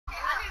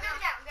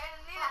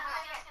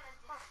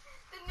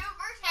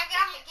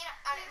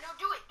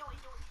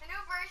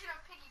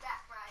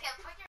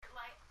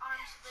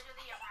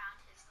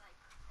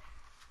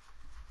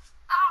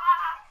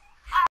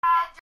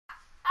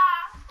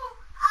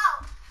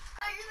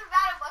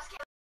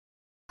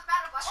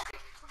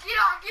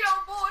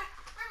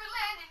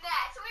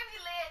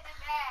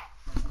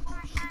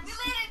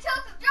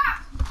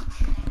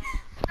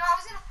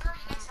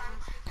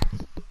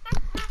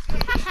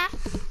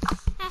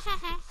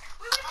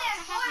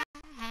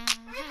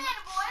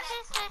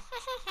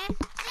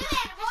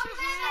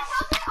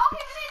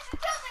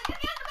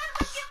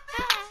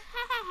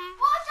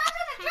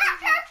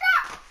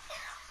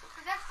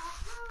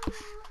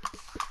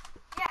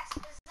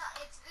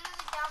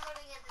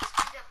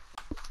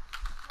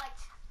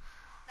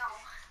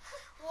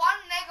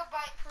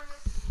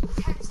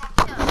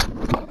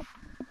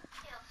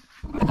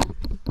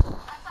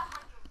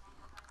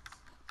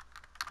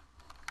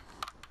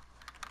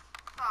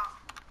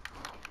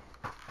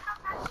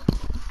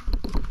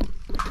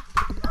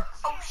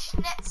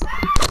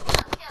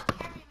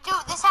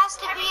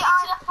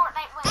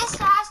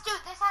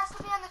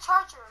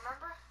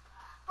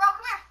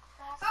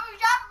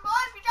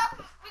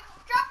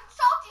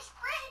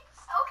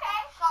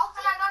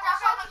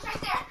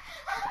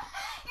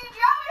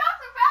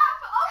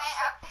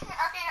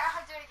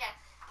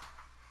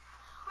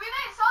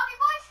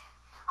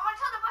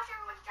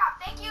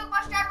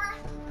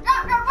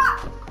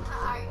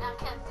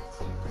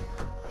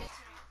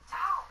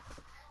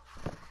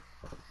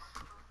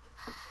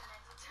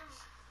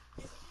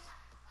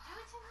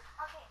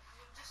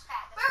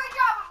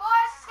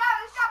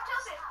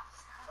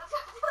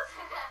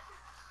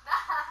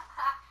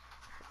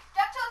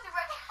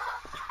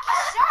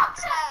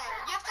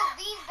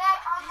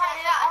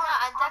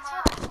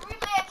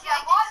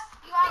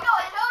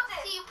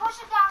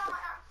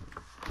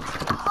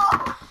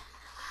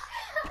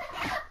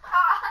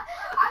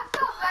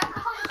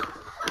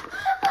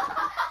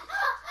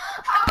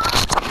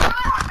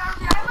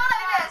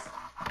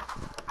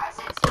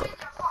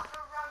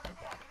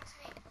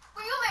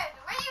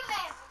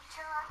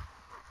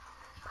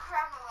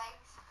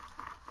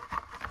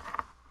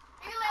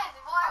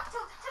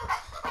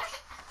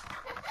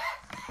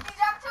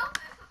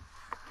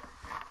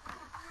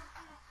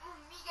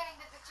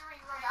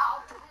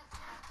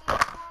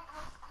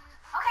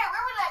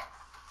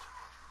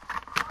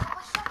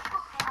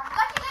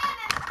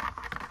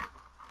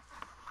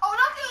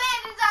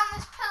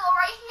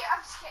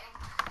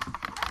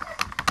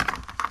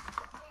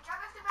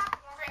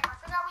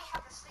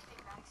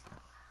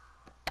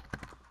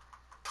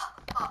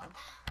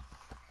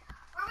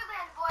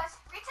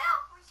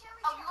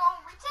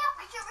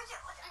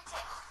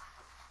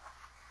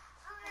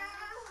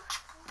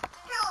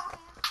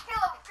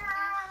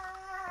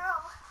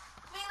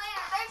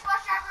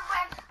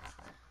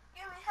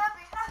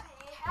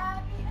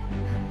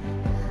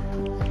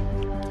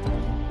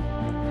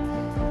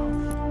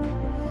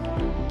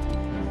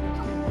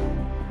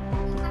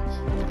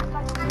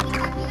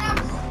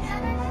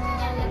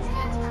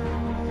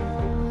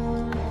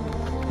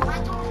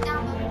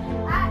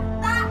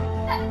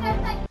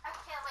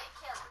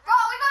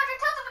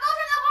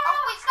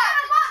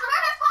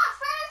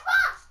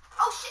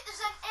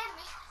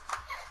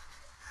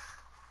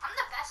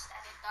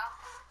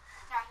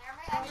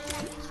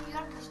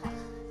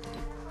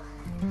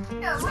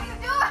Yo, what are you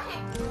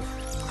doing?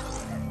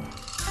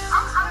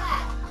 I'm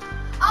at.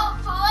 Oh,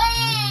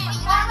 please!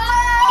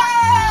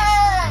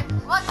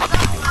 What the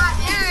fuck,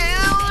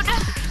 dude?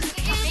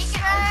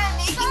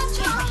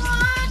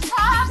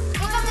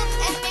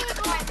 Make it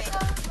private.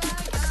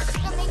 You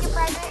can make it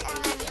private and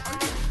then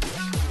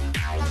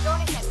no,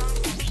 don't hit.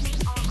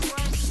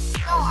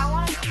 No, I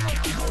want to do it.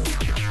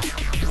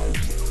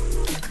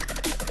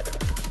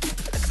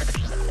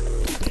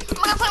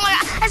 Oh my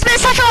god, it's been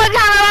such a long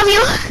time, I love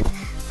you.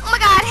 Oh my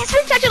god, it's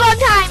been such a long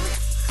time.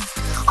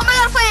 Oh my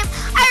god, Flame,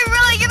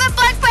 you're the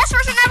best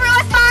person ever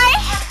with my.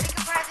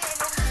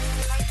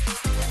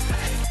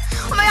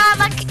 Oh my god,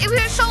 like, it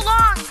was so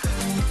long.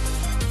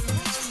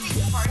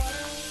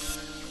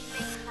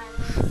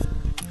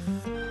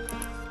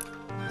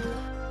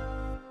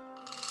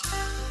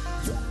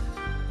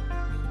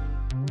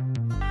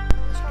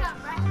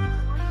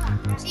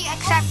 See,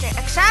 accept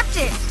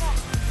it.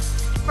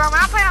 Bro, we're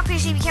not playing on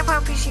PC, we can't play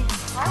on PC.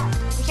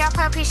 We can't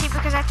play on PC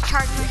because I have to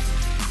charge me.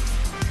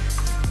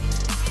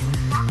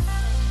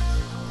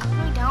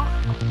 No, we don't.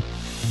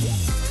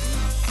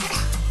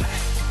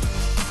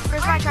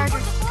 Where's my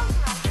charger?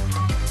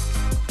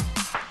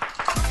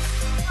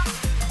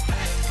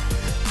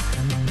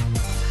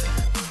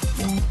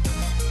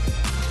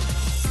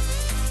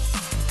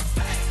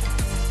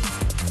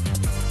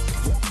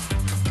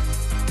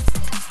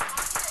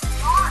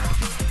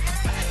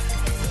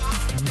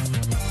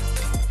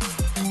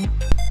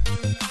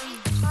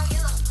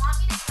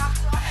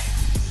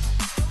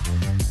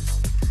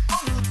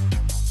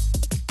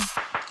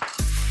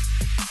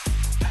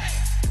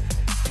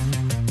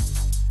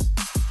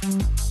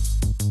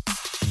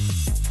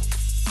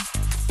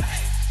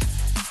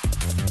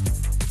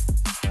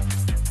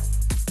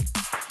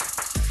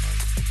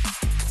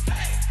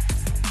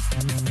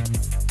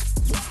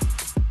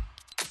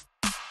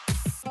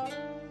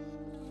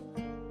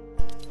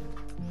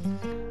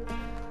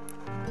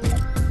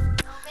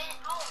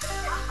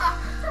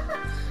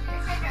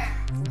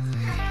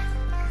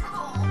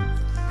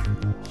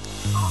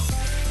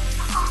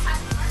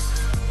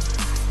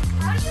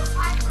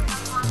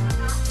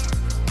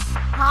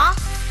 Huh?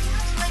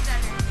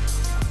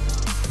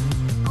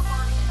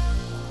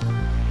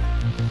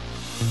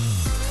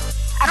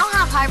 I don't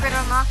have hybrid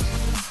unlocked.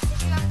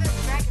 No,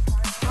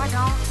 I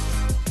don't.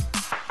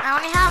 I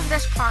only have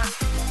this part.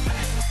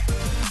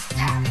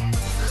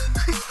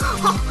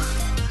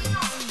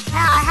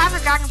 Yeah, I have the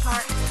dragon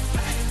part.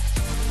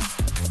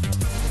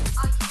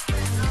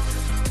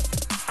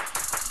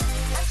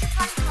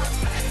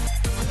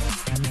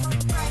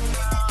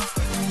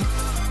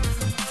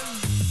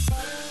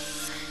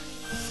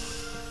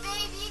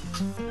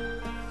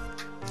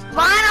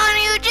 Why don't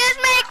you just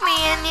make me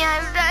in the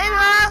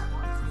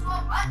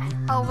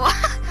Oh, what?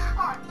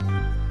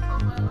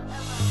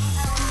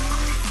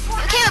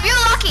 Caleb,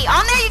 you're lucky.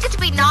 On there, you get to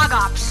be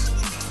Nogops.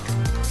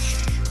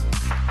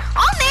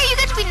 On there, you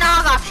get to be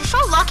Nogops. You're so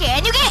lucky.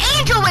 And you get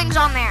angel wings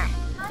on there.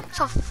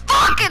 So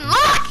fucking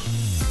lucky.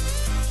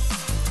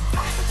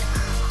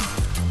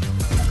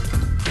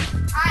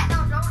 Alright,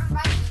 no, don't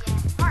invite me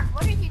yet. Mark,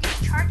 what are you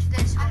doing? Charge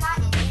this. I'm not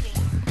eating.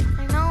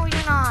 I know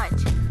you're not.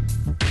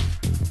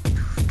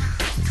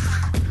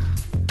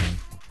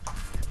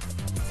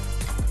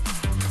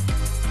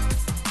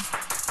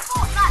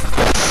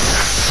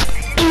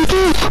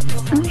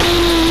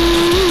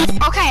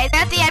 Okay,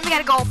 at the end we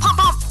gotta go pump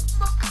pump.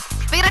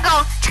 We gotta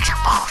go.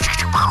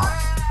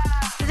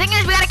 The thing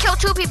is we gotta kill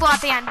 2 people at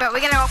the end, but we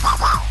gotta go pump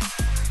pump.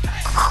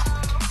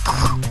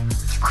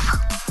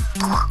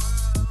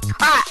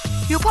 Alright,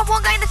 you pump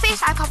one guy in the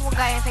face, I pump one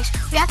guy in the face.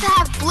 We have to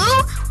have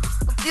blue.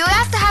 You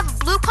have to have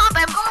blue pump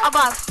and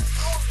above.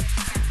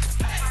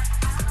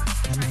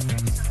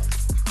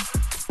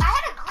 I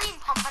had a green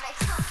pump, but I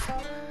still.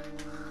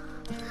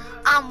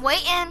 I'm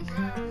waiting.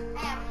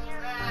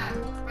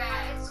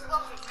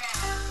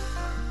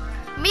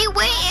 Me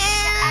waiting.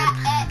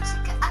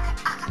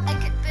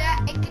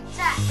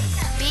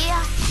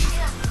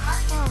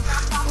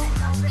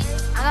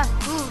 I got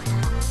food.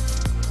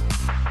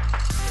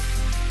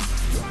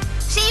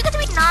 See, you get to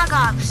be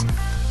Nogops.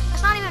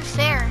 That's not even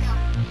fair.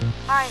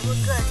 Alright, we're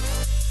good.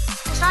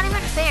 It's not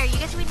even fair. You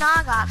get to be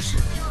Nogops.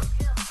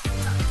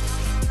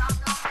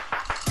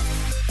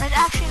 That's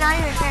actually not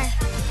even fair.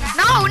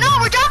 No, we're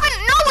dropping.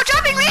 No, we're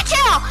dropping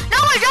retail. No,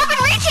 we're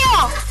dropping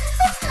retail.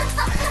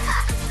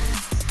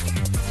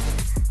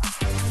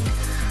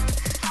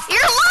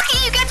 You're lucky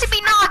you get to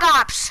be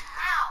Nogops.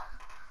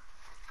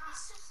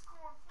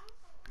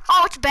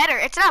 Oh, it's better.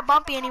 It's not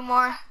bumpy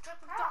anymore.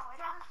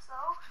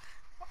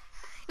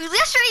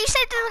 Yesterday you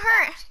said it didn't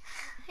hurt.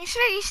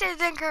 Yesterday you said it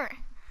didn't hurt.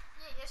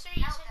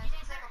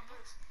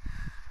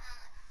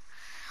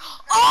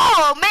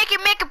 Oh, make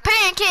a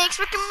pancakes.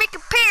 We can make a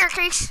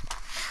pancakes.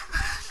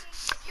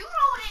 You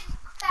rolled in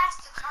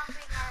faster.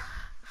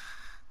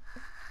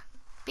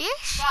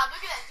 Bitch. Wow,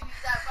 look at that.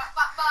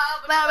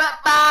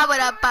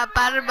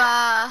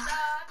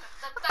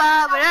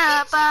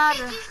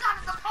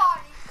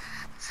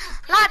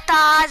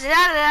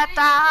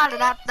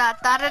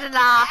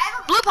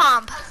 Blue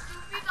pump.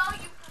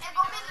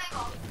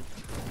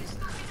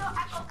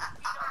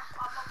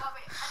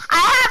 I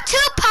have 2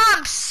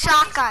 pumps,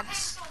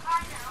 shotguns.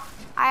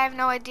 I have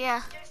no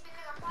idea.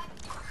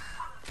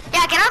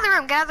 Yeah, get out of the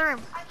room, get out of the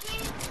room.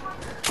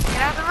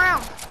 Get out of the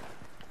room.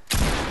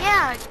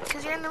 Yeah,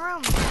 because you're in the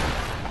room.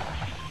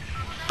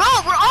 Bro,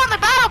 we're on the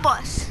battle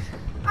bus.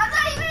 I'm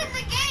not even in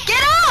the game.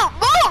 Get out!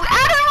 Move!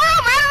 Out of the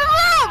room! Out of the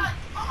room!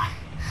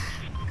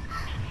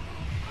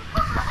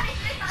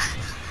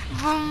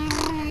 Vroom,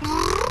 vroom,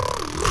 vroom.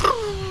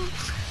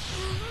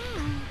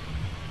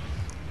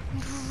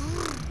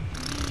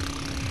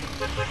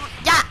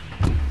 Yeah.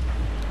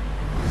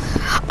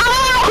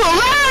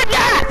 Oh,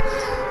 yeah.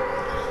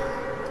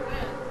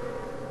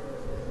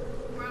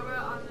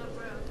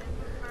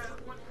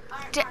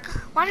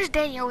 Why does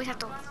Danny always have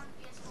to?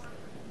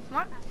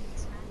 What?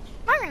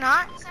 No, you're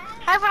not.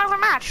 I have another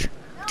match.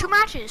 2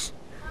 matches.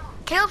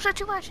 Caleb's had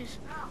 2 matches.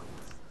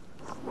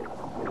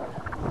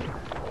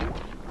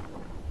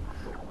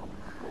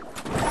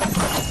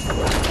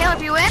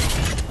 Caleb, you in?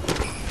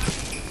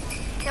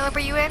 Caleb, are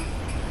you in?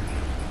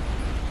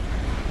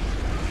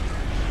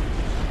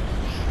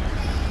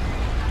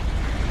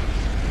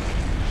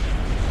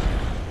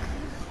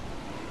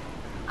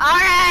 All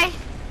right.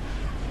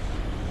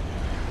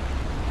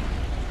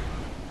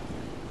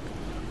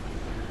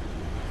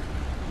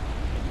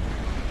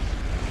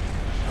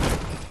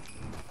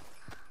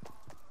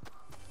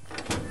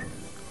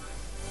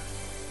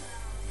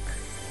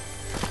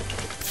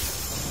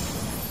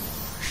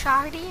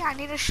 Shotty, I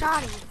need a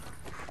shotty.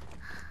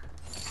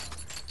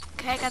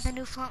 Okay, I got the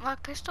new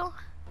flintlock pistol.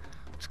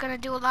 It's gonna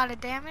do a lot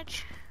of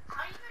damage.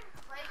 How do you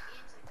even play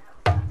games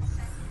like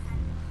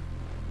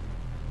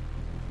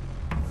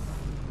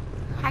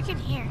that? I can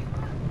hear.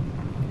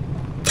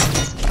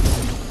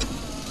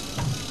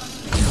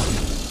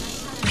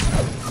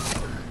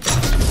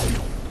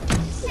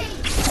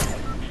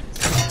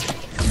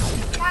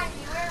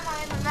 Where am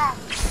I in the map?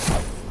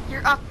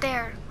 You're up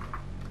there.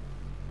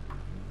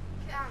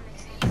 That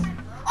makes sense.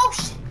 Oh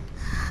shit!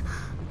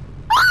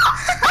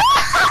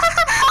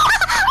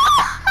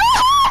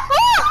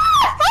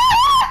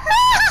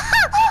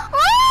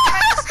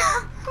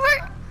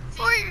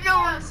 Where you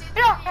going?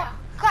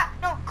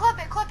 No,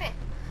 clip it.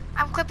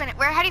 I'm clipping it.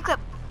 Where? How do you clip?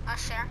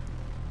 Share.